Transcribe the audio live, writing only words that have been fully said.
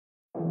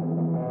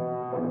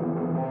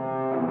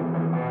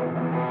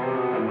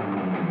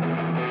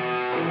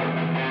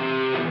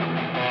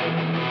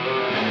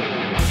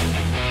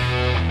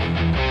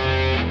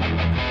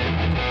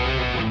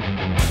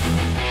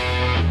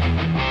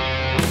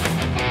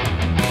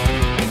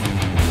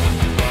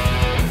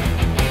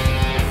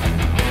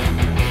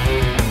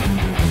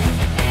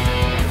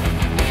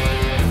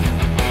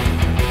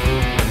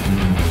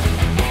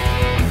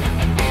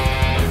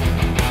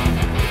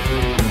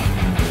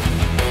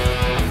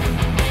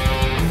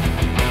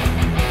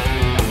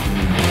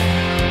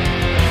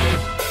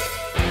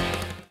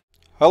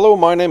Hello,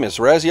 my name is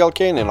Raziel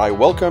Kane and I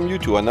welcome you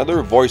to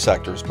another voice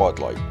actor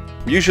spotlight.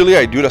 Usually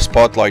I do the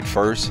spotlight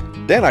first,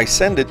 then I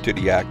send it to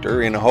the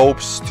actor in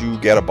hopes to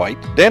get a bite.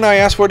 Then I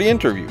ask for the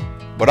interview.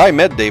 But I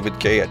met David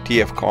Kaye at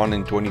TFCon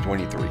in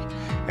 2023,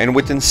 and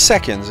within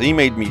seconds he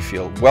made me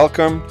feel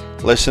welcome,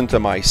 listened to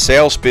my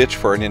sales pitch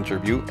for an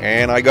interview,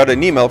 and I got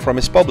an email from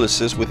his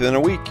publicist within a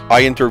week.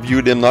 I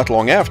interviewed him not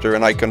long after,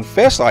 and I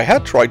confess I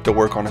had tried to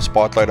work on a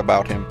spotlight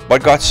about him,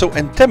 but got so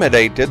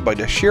intimidated by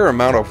the sheer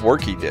amount of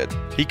work he did.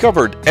 He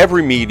covered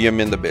every medium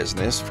in the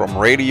business, from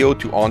radio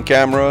to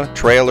on-camera,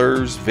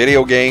 trailers,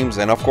 video games,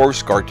 and of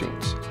course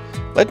cartoons.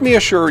 Let me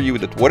assure you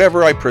that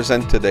whatever I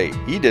present today,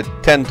 he did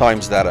 10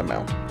 times that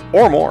amount,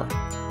 or more.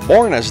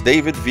 Born as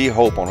David V.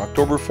 Hope on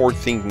October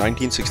 14,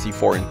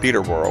 1964 in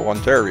Peterborough,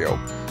 Ontario,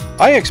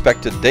 I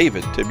expected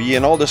David to be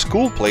in all the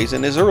school plays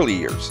in his early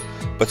years,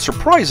 but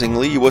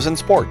surprisingly he was in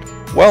sport.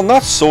 Well,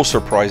 not so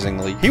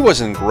surprisingly, he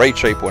was in great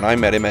shape when I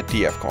met him at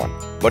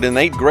TFCon, but in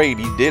 8th grade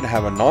he did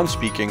have a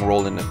non-speaking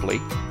role in the play,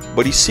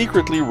 but he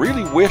secretly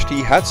really wished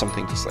he had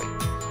something to say.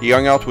 He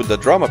hung out with the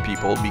drama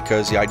people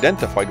because he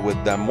identified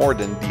with them more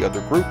than the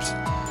other groups,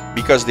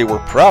 because they were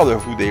proud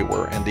of who they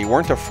were and they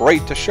weren't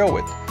afraid to show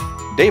it.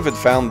 David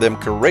found them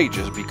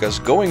courageous because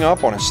going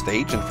up on a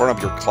stage in front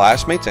of your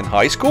classmates in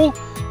high school,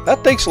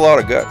 that takes a lot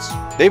of guts.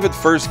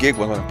 David's first gig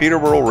was on a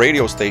Peterborough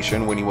radio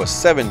station when he was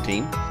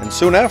 17, and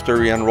soon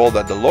after he enrolled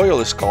at the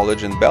Loyalist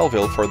College in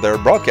Belleville for their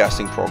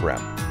broadcasting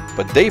program.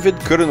 But David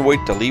couldn't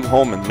wait to leave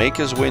home and make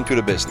his way into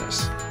the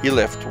business. He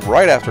left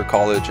right after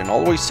college and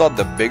always sought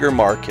the bigger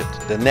market,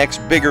 the next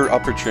bigger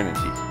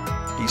opportunity.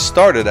 He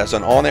started as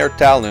an on-air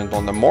talent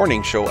on the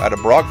morning show at a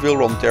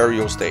Brockville,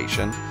 Ontario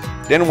station,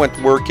 then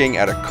went working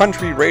at a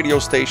country radio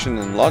station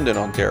in London,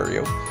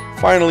 Ontario,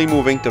 finally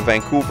moving to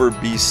Vancouver,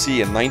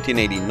 BC in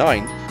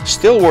 1989,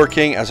 still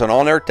working as an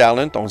on-air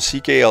talent on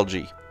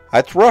CKLG.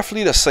 At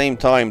roughly the same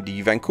time,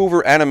 the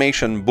Vancouver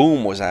animation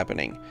boom was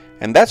happening,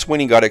 and that's when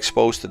he got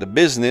exposed to the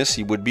business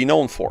he would be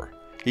known for.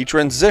 He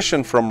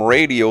transitioned from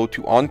radio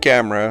to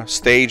on-camera,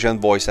 stage and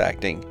voice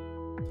acting.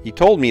 He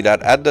told me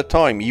that at the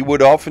time he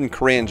would often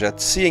cringe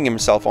at seeing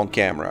himself on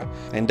camera,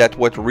 and that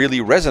what really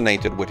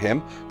resonated with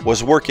him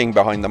was working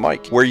behind the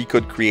mic, where he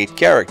could create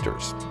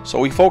characters.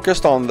 So he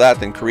focused on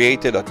that and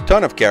created a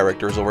ton of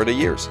characters over the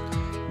years.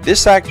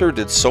 This actor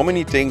did so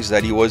many things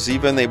that he was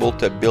even able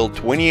to build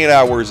 28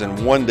 hours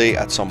in one day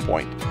at some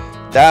point.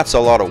 That's a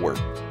lot of work.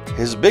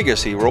 His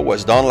biggest hero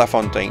was Don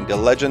LaFontaine, the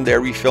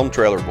legendary film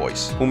trailer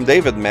voice, whom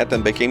David met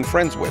and became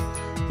friends with.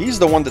 He's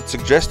the one that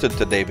suggested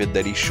to David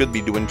that he should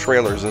be doing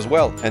trailers as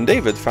well, and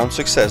David found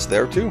success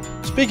there too.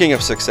 Speaking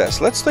of success,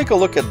 let's take a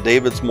look at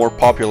David's more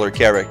popular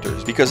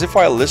characters, because if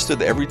I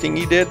listed everything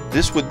he did,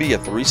 this would be a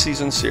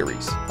 3-season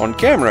series. On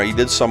camera, he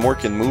did some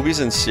work in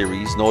movies and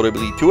series,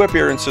 notably 2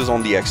 appearances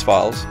on The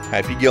X-Files,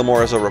 Happy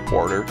Gilmore as a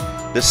reporter,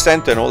 The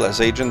Sentinel as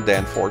Agent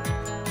Danforth,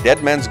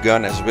 Dead Man's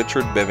Gun as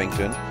Richard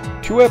Bevington,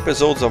 2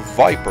 episodes of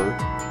Viper,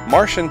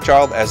 Martian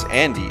Child as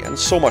Andy, and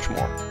so much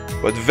more.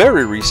 But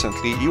very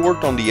recently, he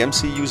worked on the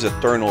MCU's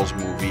Eternals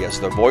movie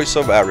as the voice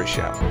of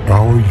Arishem.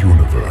 Our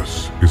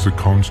universe is a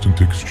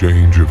constant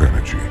exchange of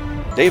energy.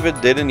 David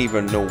didn't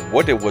even know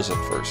what it was at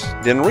first,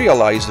 then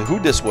realized who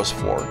this was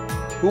for,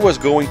 who was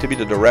going to be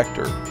the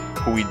director,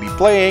 who he'd be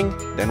playing,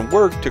 then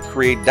worked to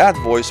create that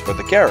voice for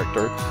the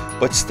character,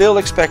 but still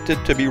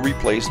expected to be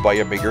replaced by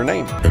a bigger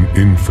name. An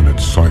infinite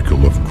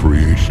cycle of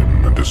creation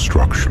and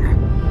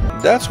destruction.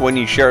 That's when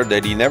he shared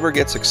that he never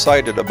gets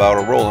excited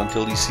about a role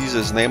until he sees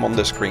his name on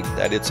the screen,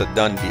 that it's a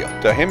done deal.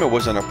 To him, it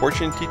was an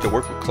opportunity to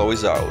work with Chloe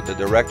Zhao, the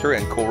director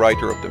and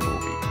co-writer of the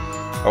movie.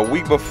 A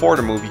week before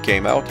the movie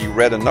came out, he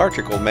read an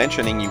article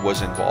mentioning he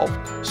was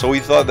involved, so he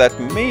thought that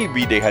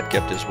maybe they had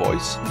kept his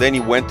voice. Then he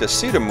went to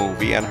see the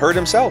movie and heard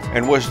himself,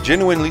 and was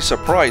genuinely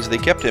surprised they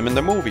kept him in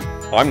the movie.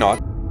 I'm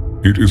not.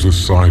 It is a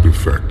side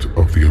effect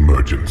of the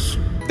emergence.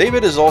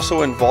 David is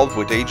also involved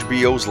with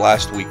HBO's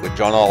Last Week with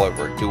John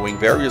Oliver, doing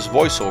various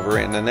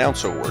voiceover and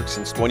announcer work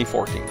since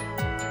 2014.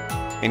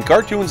 In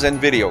cartoons and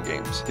video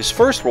games, his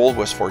first role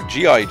was for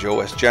G.I.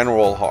 Joe as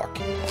General Hawk.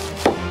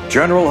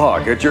 General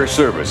Hawk, at your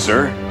service,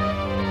 sir.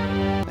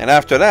 And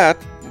after that,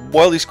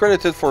 well, he's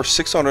credited for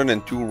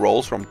 602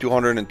 roles from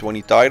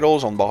 220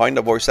 titles on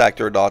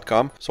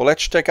BehindTheVoiceActor.com, so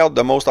let's check out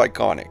the most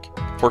iconic.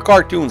 For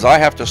cartoons, I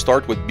have to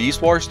start with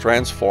Beast Wars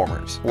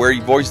Transformers, where he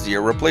voiced the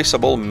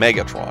irreplaceable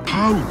Megatron.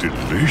 How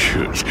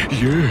delicious,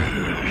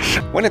 yes.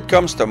 When it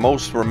comes to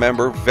most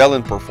remembered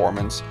villain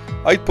performance,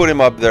 I'd put him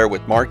up there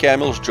with Mark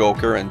Hamill's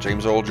Joker and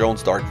James Earl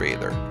Jones' Darth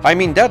Vader. I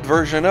mean, that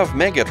version of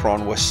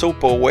Megatron was so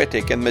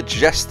poetic and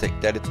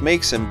majestic that it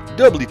makes him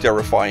doubly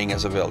terrifying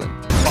as a villain.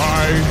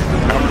 I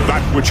am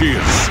that which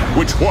is,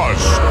 which was,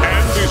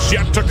 and is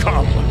yet to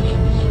come.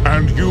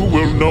 And you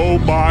will know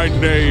my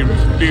name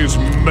is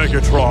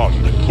Megatron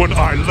when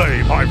I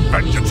lay my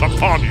vengeance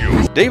upon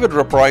you. David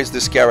reprised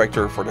this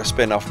character for the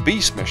spin-off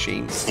Beast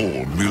Machine.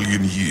 4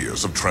 million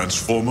years of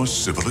Transformer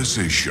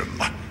civilization,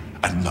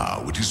 and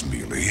now it is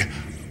merely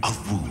a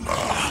ruler.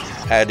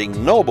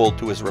 Adding Noble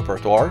to his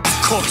repertoire.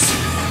 Of course,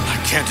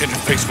 I can't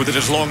interface with it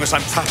as long as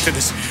I'm trapped in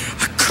this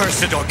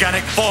accursed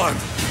organic form!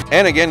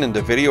 And again in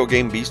the video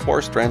game Beast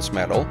Wars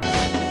Transmetal.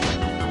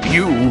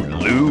 You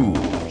lose.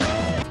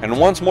 And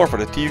once more for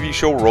the TV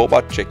show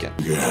Robot Chicken.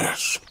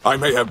 Yes, I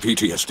may have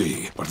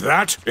PTSD, but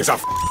that is a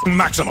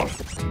maximal.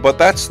 But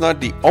that's not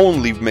the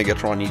only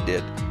Megatron he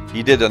did.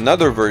 He did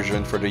another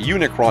version for the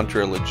Unicron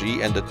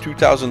trilogy and the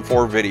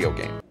 2004 video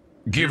game.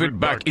 Give it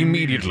back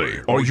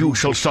immediately, or you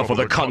shall suffer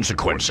the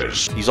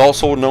consequences. He's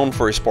also known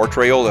for his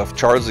portrayal of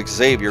Charles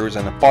Xavier's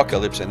and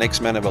Apocalypse in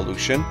X-Men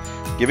Evolution,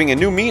 giving a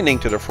new meaning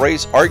to the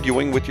phrase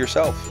arguing with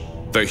yourself.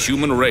 The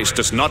human race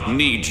does not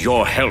need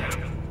your help.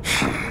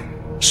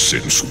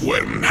 Since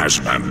when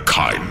has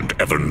mankind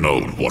ever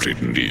known what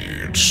it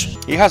needs?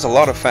 He has a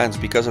lot of fans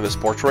because of his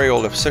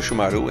portrayal of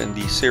Sesshomaru in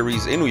the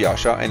series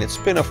Inuyasha and its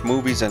spin-off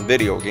movies and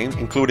video games,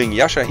 including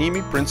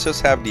Yashahime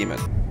Princess Half-Demon.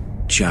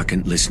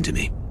 Chakan, listen to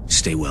me.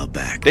 Stay well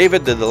back.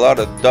 David did a lot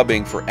of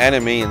dubbing for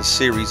anime and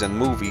series and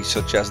movies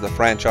such as the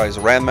franchise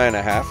Ranma and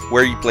a Half,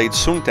 where he played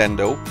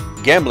Suntendo,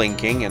 Gambling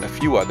King, and a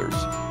few others.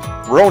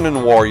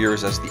 Ronin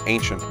Warriors as the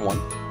Ancient One,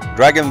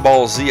 Dragon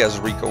Ball Z as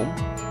Rico,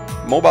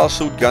 Mobile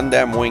Suit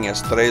Gundam Wing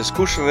as Tres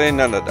Kushrei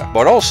Nanada,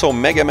 but also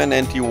Mega Man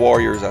NT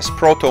Warriors as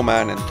Proto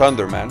Man and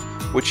Thunderman,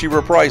 which he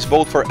reprised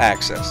both for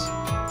Access.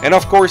 And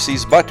of course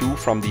he's Batu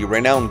from the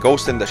renowned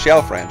Ghost in the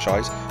Shell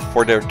franchise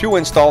for their 2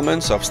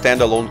 installments of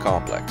Standalone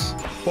Complex.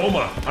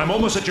 Boma, I'm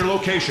almost at your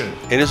location.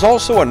 It is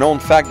also a known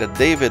fact that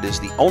David is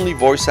the only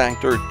voice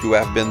actor to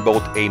have been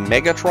both a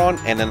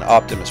Megatron and an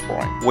Optimus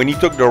Prime, when he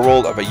took the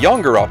role of a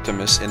younger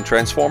Optimus in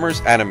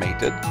Transformers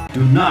Animated.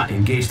 Do not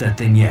engage that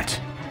thing yet.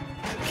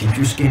 Keep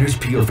your scanners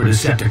peeled for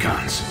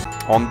Decepticons.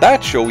 On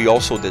that show he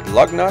also did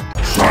Lugnut.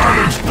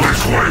 Silence,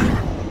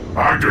 Blitzwing!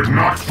 I did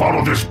not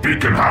follow this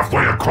beacon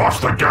halfway across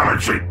the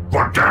galaxy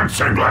for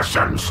dancing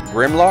lessons.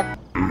 Grimlock.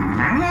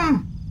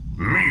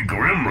 Me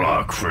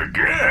Grimlock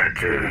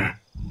forget.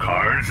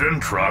 Cars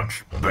and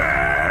trucks,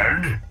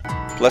 bad.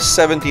 Plus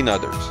 17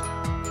 others.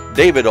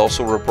 David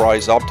also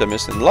reprised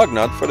Optimus in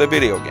Lugnut for the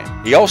video game.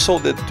 He also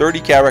did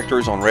 30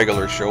 characters on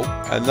regular show,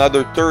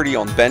 another 30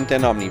 on Ben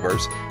 10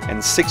 Omniverse,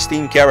 and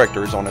 16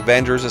 characters on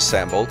Avengers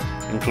Assemble,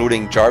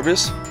 including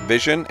Jarvis,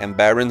 Vision, and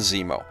Baron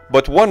Zemo.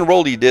 But one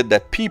role he did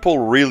that people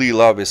really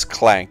love is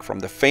Clank from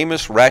the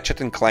famous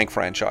Ratchet & Clank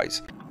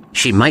franchise.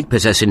 She might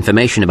possess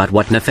information about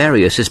what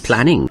Nefarious is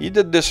planning. He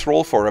did this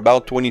role for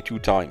about 22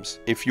 times,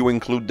 if you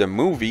include the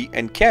movie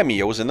and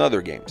cameos in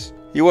other games.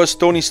 He was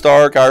Tony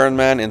Stark, Iron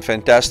Man, and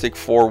Fantastic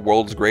Four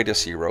World's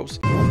Greatest Heroes.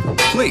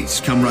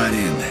 Please, come right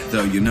in.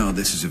 Though you know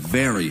this is a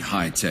very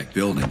high-tech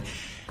building.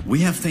 We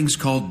have things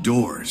called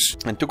doors.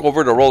 And took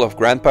over the role of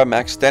Grandpa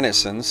Max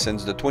Tennyson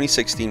since the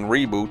 2016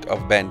 reboot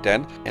of Ben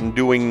 10 and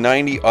doing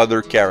 90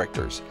 other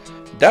characters.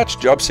 That's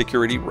job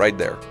security right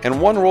there. And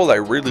one role I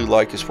really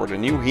like is for the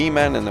new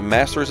He-Man and the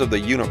Masters of the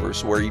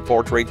Universe, where he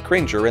portrayed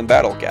Cringer in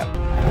Battle Cat.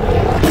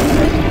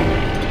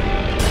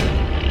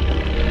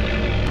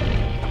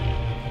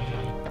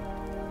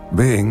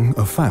 Being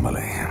a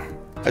family.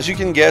 As you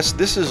can guess,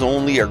 this is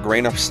only a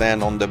grain of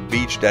sand on the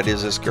beach that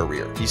is his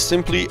career. He's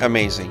simply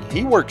amazing.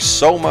 He works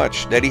so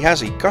much that he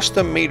has a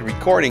custom-made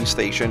recording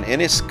station in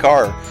his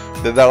car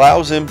that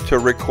allows him to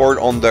record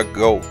on the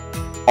go.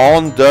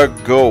 On the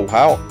go.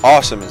 How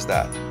awesome is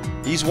that?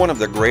 He's one of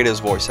the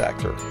greatest voice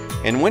actors.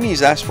 And when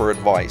he's asked for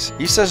advice,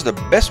 he says the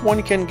best one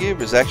he can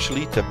give is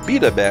actually to be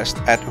the best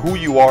at who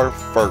you are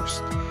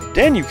first.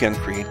 Then you can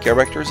create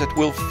characters that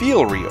will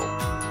feel real.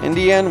 In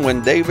the end,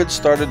 when David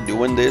started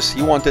doing this,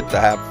 he wanted to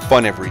have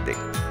fun every day.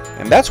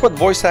 And that's what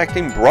voice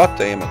acting brought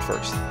to him at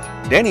first.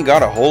 Then he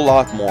got a whole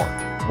lot more.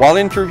 While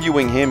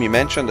interviewing him, he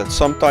mentioned that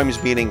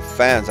sometimes meeting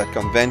fans at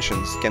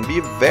conventions can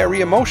be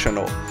very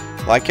emotional.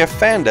 Like a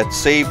fan that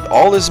saved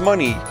all his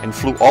money and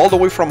flew all the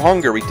way from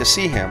Hungary to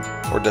see him,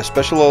 or the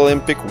Special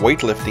Olympic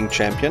weightlifting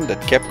champion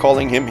that kept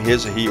calling him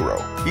his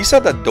hero. He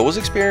said that those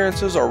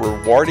experiences are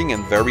rewarding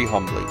and very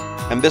humbling.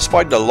 And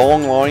despite the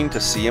long line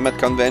to see him at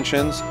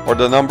conventions, or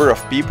the number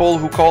of people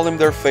who call him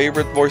their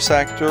favorite voice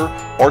actor,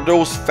 or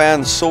those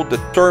fans so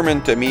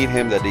determined to meet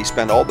him that they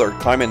spend all their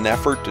time and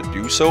effort to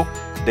do so,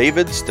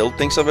 David still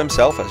thinks of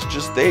himself as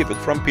just David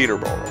from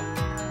Peterborough.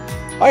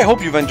 I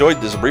hope you've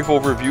enjoyed this brief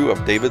overview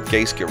of David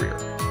Kaye's career.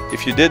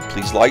 If you did,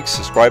 please like,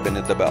 subscribe, and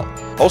hit the bell.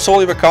 Also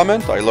leave a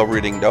comment, I love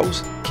reading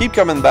those. Keep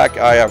coming back,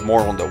 I have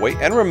more on the way.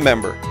 And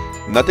remember,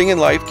 nothing in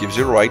life gives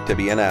you the right to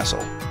be an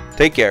asshole.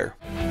 Take care.